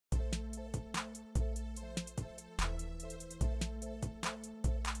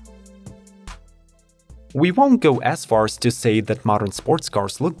We won't go as far as to say that modern sports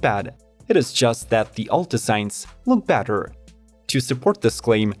cars look bad, it is just that the old designs look better. To support this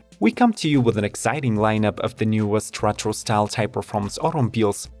claim, we come to you with an exciting lineup of the newest retro-style high-performance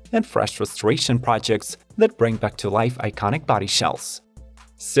automobiles and fresh restoration projects that bring back to life iconic body shells.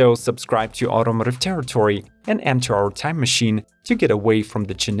 So subscribe to Automotive Territory and enter our time machine to get away from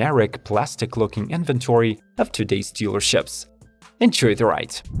the generic plastic-looking inventory of today's dealerships. Enjoy the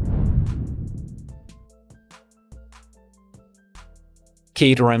ride!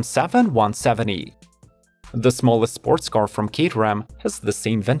 Caterham Seven 170. The smallest sports car from Caterham has the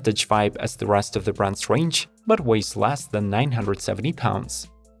same vintage vibe as the rest of the brand's range, but weighs less than 970 pounds.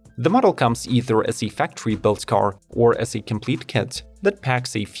 The model comes either as a factory-built car or as a complete kit that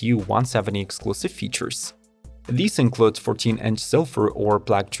packs a few 170 exclusive features. These include 14-inch silver or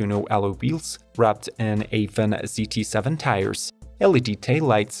black Juno alloy wheels wrapped in Avon ZT7 tires, LED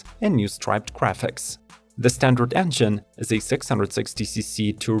taillights, and new striped graphics. The standard engine is a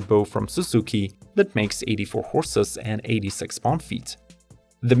 660cc turbo from Suzuki that makes 84 horses and 86 pound-feet.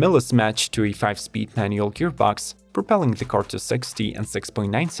 The mill is matched to a 5-speed manual gearbox, propelling the car to 60 in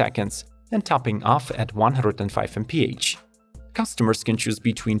 6.9 seconds and topping off at 105 mph. Customers can choose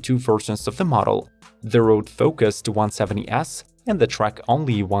between two versions of the model, the road-focused 170S and the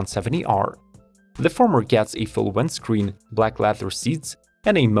track-only 170R. The former gets a full windscreen, black leather seats,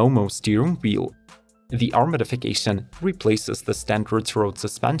 and a Momo steering wheel. The R modification replaces the standard road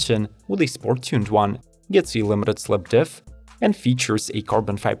suspension with a sport-tuned one, gets a limited slip diff, and features a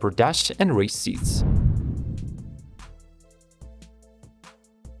carbon fiber dash and race seats.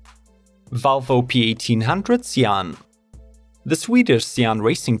 Volvo P1800 Cyan. The Swedish Cyan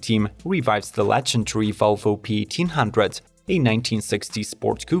Racing team revives the legendary Volvo P1800, a 1960s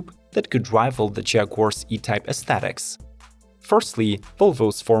sport coupe that could rival the Jaguar's E-Type aesthetics. Firstly,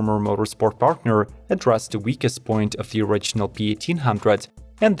 Volvo's former motorsport partner addressed the weakest point of the original P1800,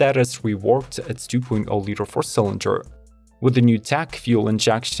 and that is reworked its 2.0-liter four-cylinder. With the new tech, fuel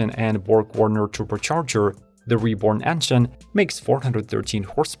injection, and Borg-Warner turbocharger, the reborn engine makes 413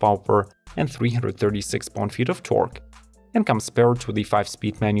 horsepower and 336 pound-feet of torque, and comes paired with a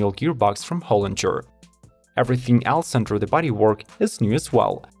 5-speed manual gearbox from Hollinger. Everything else under the bodywork is new as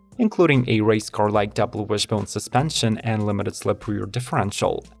well, including a race car-like double wishbone suspension and limited-slip rear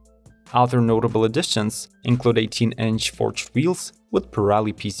differential. Other notable additions include 18-inch forged wheels with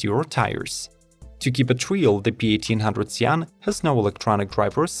Pirelli P0 tires. To keep it real, the P1800 Cyan has no electronic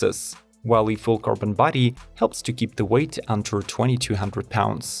driver assist, while a full carbon body helps to keep the weight under 2,200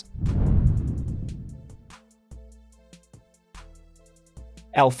 pounds.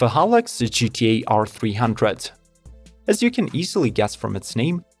 Alfaholics GTA-R 300. As you can easily guess from its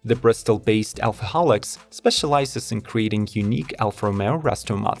name, the Bristol-based Alfaholics specializes in creating unique Alfa Romeo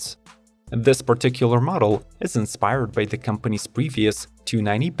restomods. This particular model is inspired by the company's previous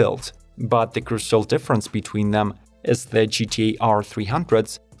 290 build, but the crucial difference between them is the GTA-R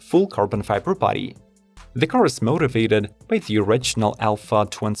 300's full carbon fiber body. The car is motivated by the original Alfa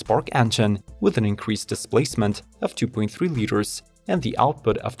twin-spark engine with an increased displacement of 2.3 liters and the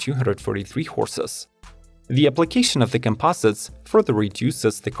output of 243 horses. The application of the composites further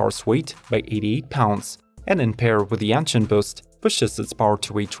reduces the car's weight by 88 pounds, and in pair with the engine boost, pushes its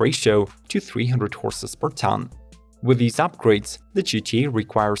power-to-weight ratio to 300 horses per ton. With these upgrades, the GTA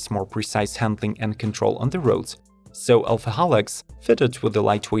requires more precise handling and control on the road, so Alfaholics fitted with the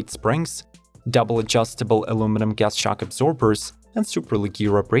lightweight springs, double adjustable aluminum gas shock absorbers, and Super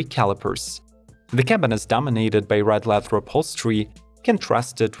Leggera brake calipers. The cabin is dominated by red leather upholstery,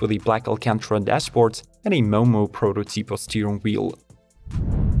 contrasted with a black Alcantara dashboard and a Momo prototype steering wheel.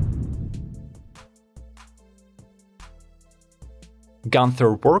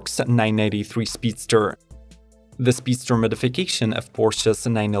 Gunther Works 993 Speedster. The Speedster modification of Porsche's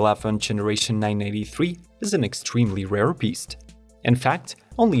 911 Generation 993 is an extremely rare beast. In fact,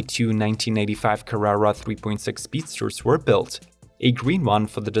 only two 1985 Carrera 3.6 Speedsters were built, a green one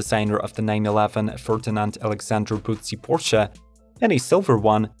for the designer of the 911 Ferdinand Alexander Buzzi Porsche, and a silver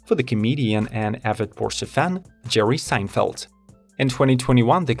one for the comedian and avid Porsche fan Jerry Seinfeld. In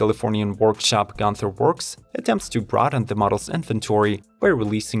 2021, the Californian workshop Gunther Works attempts to broaden the model's inventory by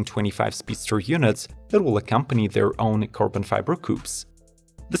releasing 25 Speedster units that will accompany their own carbon fiber coupes.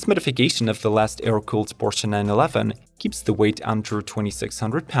 This modification of the last air-cooled Porsche 911 keeps the weight under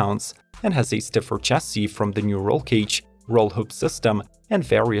 2,600 pounds and has a stiffer chassis from the new roll cage, roll hoop system, and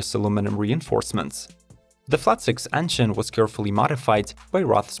various aluminum reinforcements. The flat-six engine was carefully modified by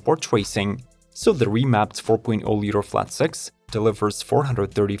Roth Sport Racing, so the remapped 4.0-liter flat-six delivers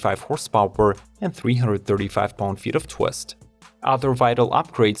 435 horsepower and 335 pound-feet of twist. Other vital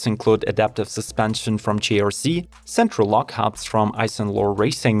upgrades include adaptive suspension from JRC, central lock hubs from Isenlore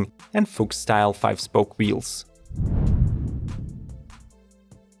Racing, and Fuchs-style 5-spoke wheels.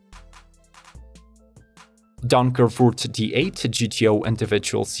 Donkervoort D8 GTO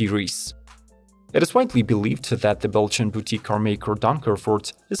Individual Series. It is widely believed that the Belgian boutique car maker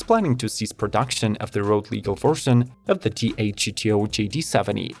Donkervoort is planning to cease production of the road-legal version of the D8 GTO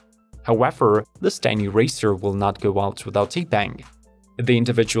JD70. However, this tiny racer will not go out without a bang. The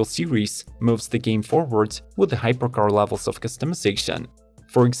individual series moves the game forward with the hypercar levels of customization.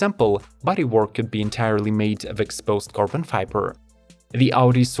 For example, bodywork could be entirely made of exposed carbon fiber. The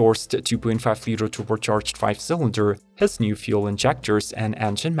Audi-sourced 2.5-liter turbocharged 5-cylinder has new fuel injectors and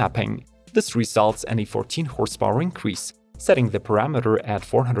engine mapping. This results in a 14 horsepower increase, setting the parameter at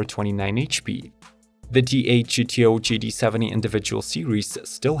 429 HP. The D8 GTO JD70 individual series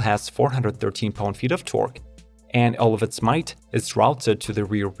still has 413 pound-feet of torque, and all of its might is routed to the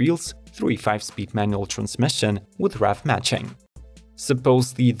rear wheels through a 5-speed manual transmission with rev matching.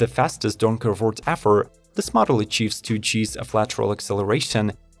 Supposedly the fastest Donkervoort ever, this model achieves 2 Gs of lateral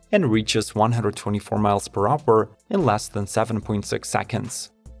acceleration and reaches 124 miles per hour in less than 7.6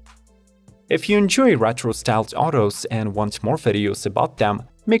 seconds. If you enjoy retro-styled autos and want more videos about them,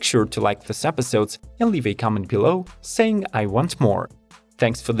 make sure to like this episode and leave a comment below saying I want more.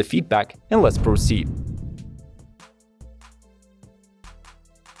 Thanks for the feedback, and let's proceed.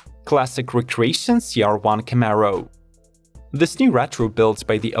 Classic Recreation CR1 Camaro. This new retro built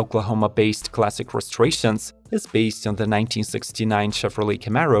by the Oklahoma-based Classic Restorations is based on the 1969 Chevrolet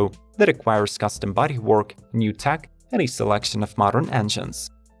Camaro that acquires custom bodywork, new tech, and a selection of modern engines.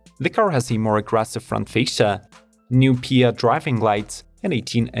 The car has a more aggressive front fascia, new PIA driving lights, and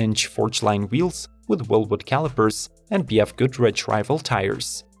 18-inch forge-line wheels with Wilwood calipers and BF Goodrich rival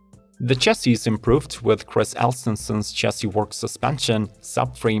tires. The chassis is improved with Chris Elsonson's chassis work suspension,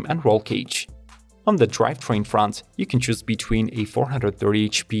 subframe, and roll cage. On the drivetrain front, you can choose between a 430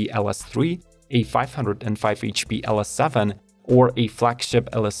 HP LS3, a 505 HP LS7, or a flagship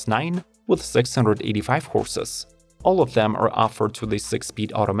LS9 with 685 horses. All of them are offered with a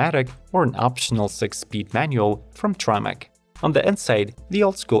 6-speed automatic or an optional 6-speed manual from Tremec. On the inside, the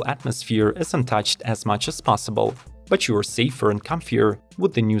old-school atmosphere is untouched as much as possible, but you are safer and comfier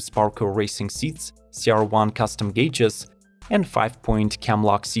with the new Sparco racing seats, CR1 custom gauges, and 5-point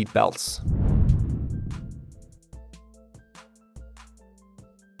cam-lock seatbelts.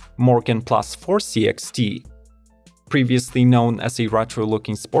 Morgan Plus 4 CXT. Previously known as a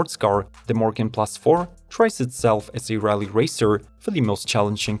retro-looking sports car, the Morgan Plus 4 tries itself as a rally racer for the most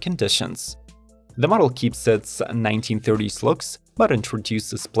challenging conditions. The model keeps its 1930s looks, but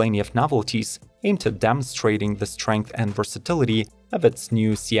introduces plenty of novelties aimed at demonstrating the strength and versatility of its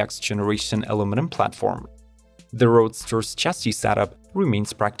new CX generation aluminum platform. The Roadster's chassis setup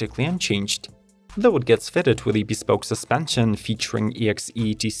remains practically unchanged, though it gets fitted with a bespoke suspension featuring EXE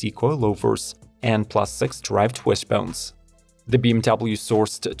TC coilovers and +6 derived wishbones. The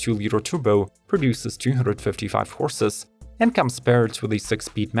BMW-sourced 2-liter turbo produces 255 horses and comes paired with a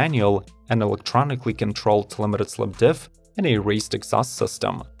 6-speed manual, an electronically controlled limited-slip diff, and a raised exhaust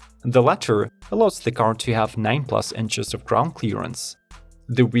system. The latter allows the car to have 9+ inches of ground clearance.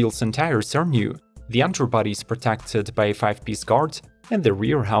 The wheels and tires are new, the underbody is protected by a 5-piece guard, and the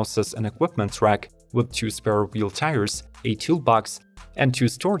rear houses an equipment rack with 2 spare wheel tires, a toolbox, and 2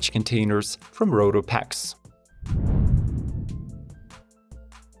 storage containers from Rotopex.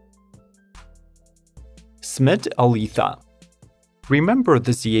 Smid Aletha. Remember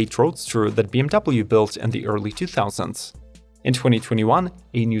the Z8 Roadster that BMW built in the early 2000s? In 2021,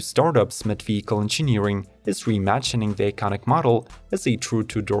 a new startup, Smid Vehicle Engineering, is reimagining the iconic model as a true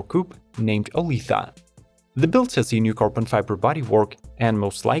 2-door coupe named Aletha. The build has a new carbon fiber bodywork and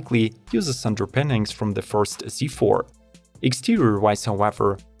most likely uses underpinnings from the first Z4. Exterior-wise,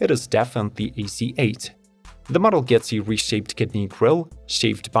 however, it is definitely a Z8. The model gets a reshaped kidney grille,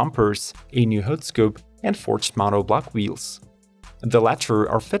 shaved bumpers, a new hood scoop, and forged monoblock wheels. The latter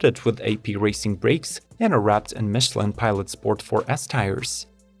are fitted with AP racing brakes and are wrapped in Michelin Pilot Sport 4S tires.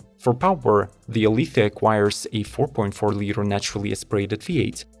 For power, the Aletha acquires a 4.4-liter naturally aspirated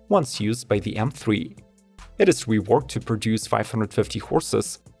V8, once used by the M3. It is reworked to produce 550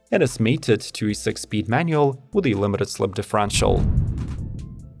 horses and is mated to a 6-speed manual with a limited-slip differential.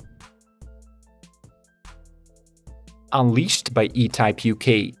 Unleashed by E-Type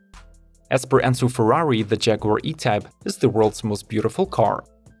UK. As per Enzo Ferrari, the Jaguar E-Type is the world's most beautiful car.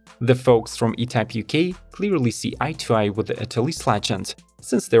 The folks from E-Type UK clearly see eye to eye with the Italy's legend,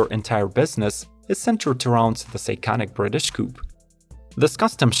 since their entire business is centered around this iconic British coupe. This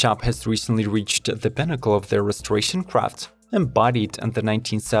custom shop has recently reached the pinnacle of their restoration craft, embodied in the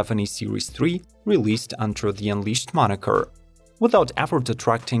 1970 Series 3, released under the Unleashed moniker. Without ever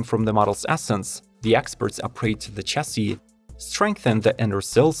detracting from the model's essence, the experts upgrade the chassis, strengthen the inner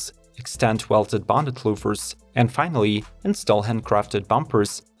sills, extend welded bonnet louvers, and finally install handcrafted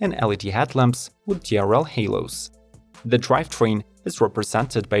bumpers and LED headlamps with DRL halos. The drivetrain is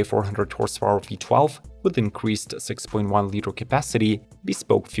represented by a 400 horsepower V12 with increased 6.1-liter capacity,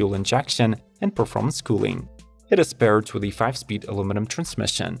 bespoke fuel injection, and performance cooling. It is paired with a 5-speed aluminum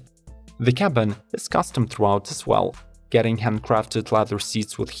transmission. The cabin is custom throughout as well, getting handcrafted leather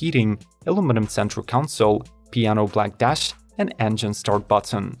seats with heating, aluminum center console, piano black dash, and engine start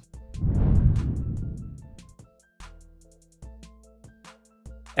button.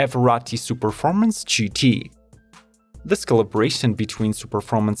 Everati Superformance GT. This collaboration between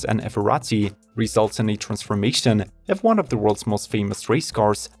Superformance and Everati results in a transformation of one of the world's most famous race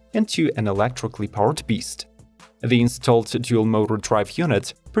cars into an electrically powered beast. The installed dual-motor drive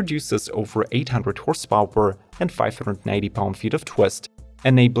unit produces over 800 horsepower and 590 pound-feet of twist,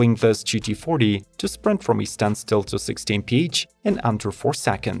 enabling this GT40 to sprint from a standstill to 60 mph in under 4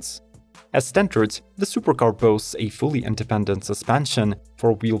 seconds. As standard, the supercar boasts a fully independent suspension,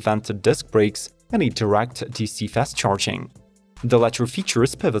 4-wheel vented disc brakes, and a direct DC fast charging. The latter feature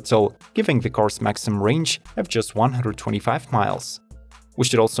is pivotal, giving the car's maximum range of just 125 miles. We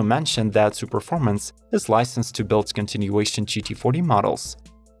should also mention that Superformance is licensed to build continuation GT40 models.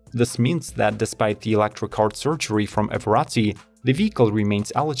 This means that despite the electric heart surgery from Everati, the vehicle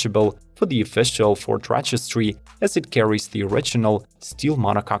remains eligible for the official Ford registry as it carries the original steel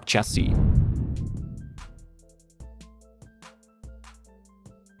monocoque chassis.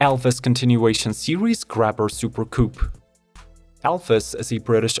 Alfa's continuation series Grabber Super Coupe. Alfa's is a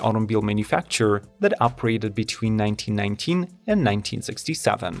British automobile manufacturer that operated between 1919 and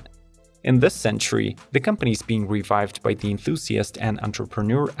 1967. In this century, the company is being revived by the enthusiast and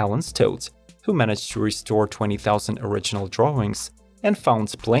entrepreneur Alan Stott, who managed to restore 20,000 original drawings and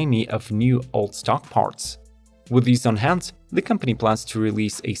found plenty of new old stock parts. With these on hand, the company plans to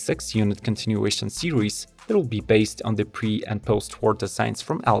release a 6-unit continuation series that will be based on the pre- and post-war designs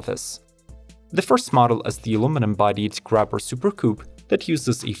from Alfa's. The first model is the aluminum-bodied Grabber Super Coupe that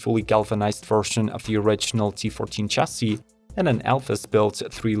uses a fully galvanized version of the original T14 chassis and an Alfa's-built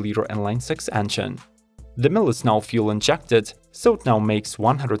 3-liter inline-6 engine. The mill is now fuel-injected, so it now makes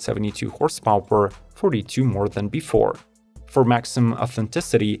 172 horsepower, 42 more than before. For maximum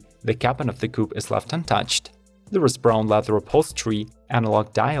authenticity, the cabin of the coupe is left untouched. There is brown leather upholstery,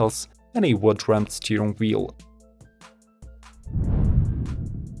 analog dials, and a wood-rimmed steering wheel.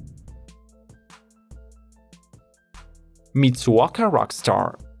 Mitsuoka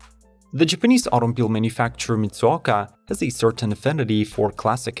Rockstar. The Japanese automobile manufacturer Mitsuoka has a certain affinity for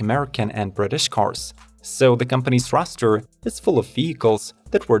classic American and British cars, so the company's roster is full of vehicles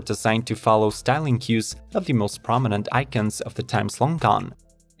that were designed to follow styling cues of the most prominent icons of the times long gone.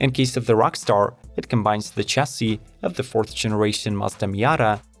 In case of the Rockstar, it combines the chassis of the 4th-generation Mazda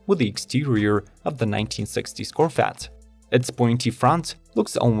Miata with the exterior of the 1960s Corvette. Its pointy front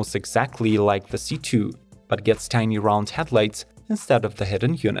looks almost exactly like the C2, but gets tiny round headlights instead of the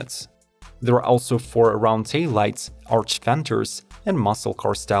hidden units. There are also 4 round taillights, arched fenders, and muscle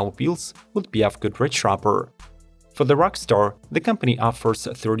car-style wheels with BF Goodrich rubber. For the Rockstar, the company offers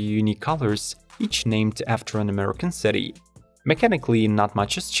 30 unique colors, each named after an American city. Mechanically, not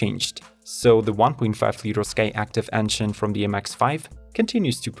much has changed, so the 1.5-liter Skyactiv engine from the MX-5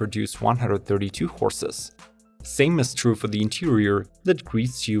 continues to produce 132 horses. Same is true for the interior that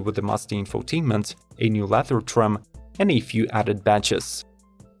greets you with the Mazda infotainment, a new leather trim, and a few added badges.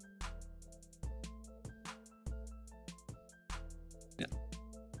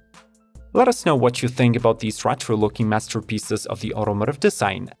 Let us know what you think about these retro-looking masterpieces of the automotive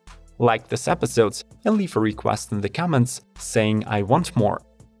design. Like this episode and leave a request in the comments saying I want more.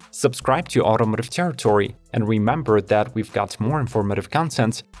 Subscribe to Automotive Territory and remember that we've got more informative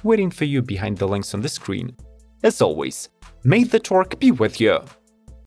content waiting for you behind the links on the screen. As always, may the torque be with you!